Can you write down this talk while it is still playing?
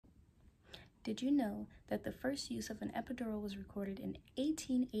Did you know that the first use of an epidural was recorded in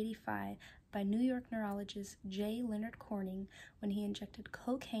 1885 by New York neurologist J. Leonard Corning when he injected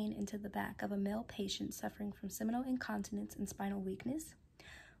cocaine into the back of a male patient suffering from seminal incontinence and spinal weakness?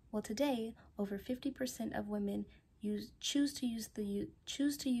 Well, today, over 50% of women choose to use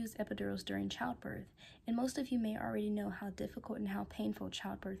epidurals during childbirth, and most of you may already know how difficult and how painful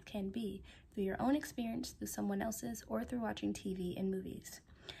childbirth can be through your own experience, through someone else's, or through watching TV and movies.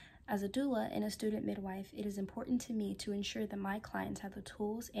 As a doula and a student midwife, it is important to me to ensure that my clients have the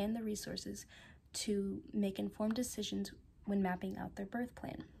tools and the resources to make informed decisions when mapping out their birth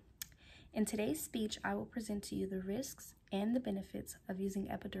plan. In today's speech, I will present to you the risks and the benefits of using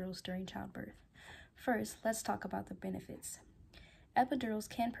epidurals during childbirth. First, let's talk about the benefits. Epidurals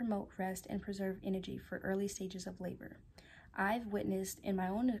can promote rest and preserve energy for early stages of labor. I've witnessed in my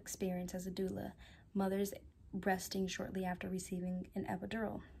own experience as a doula, mothers resting shortly after receiving an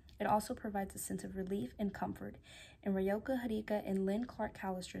epidural. It also provides a sense of relief and comfort. In Ryoka Harika and Lynn Clark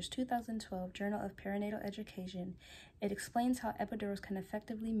Callister's 2012 Journal of Perinatal Education, it explains how epidurals can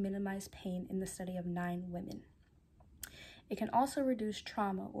effectively minimize pain in the study of 9 women. It can also reduce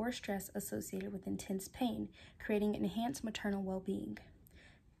trauma or stress associated with intense pain, creating enhanced maternal well-being.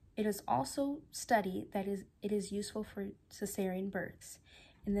 It is also studied that it is useful for cesarean births.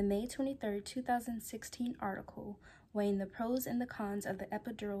 In the May 23, 2016 article, Weighing the Pros and the Cons of the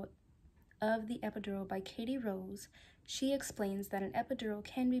Epidural by Katie Rose, she explains that an epidural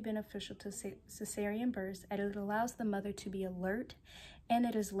can be beneficial to cesarean births as it allows the mother to be alert and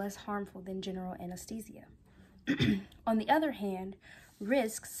it is less harmful than general anesthesia. On the other hand,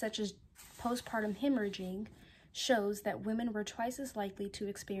 risks such as postpartum hemorrhaging shows that women were twice as likely to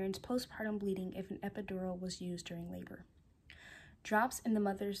experience postpartum bleeding if an epidural was used during labor. Drops in the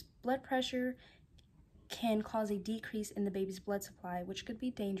mother's blood pressure can cause a decrease in the baby's blood supply, which could be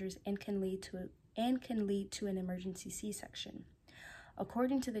dangerous and can lead to an emergency C-section.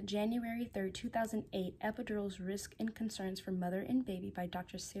 According to the January 3, 2008 Epidurals Risk and Concerns for Mother and Baby by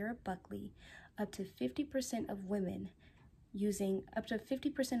Dr. Sarah Buckley, up to 50% of women using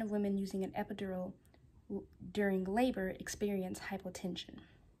an epidural during labor experience hypotension.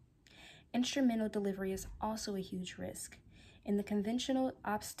 Instrumental delivery is also a huge risk. In the conventional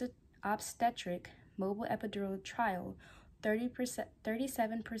obstetric mobile epidural trial,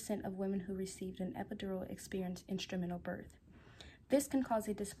 37% of women who received an epidural experienced instrumental birth. This can cause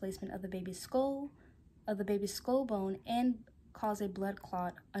a displacement of the baby's skull bone and cause a blood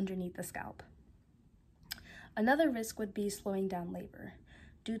clot underneath the scalp. Another risk would be slowing down labor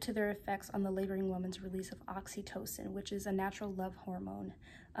due to their effects on the laboring woman's release of oxytocin, which is a natural love hormone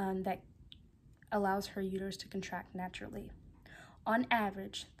that allows her uterus to contract naturally. On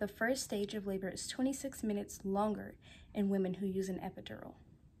average, the first stage of labor is 26 minutes longer in women who use an epidural.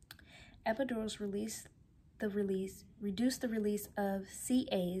 Epidurals reduce the release of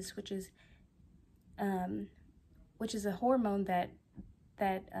CAs, which is a hormone that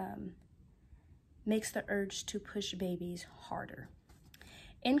makes the urge to push babies harder.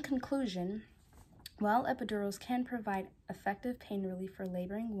 In conclusion, while epidurals can provide effective pain relief for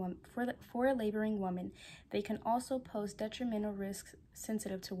a laboring woman, they can also pose detrimental risks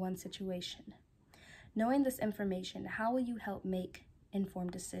sensitive to one situation. Knowing this information, how will you help make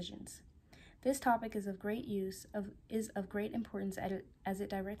informed decisions? This topic is of great importance as it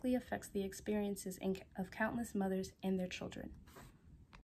directly affects the experiences of countless mothers and their children.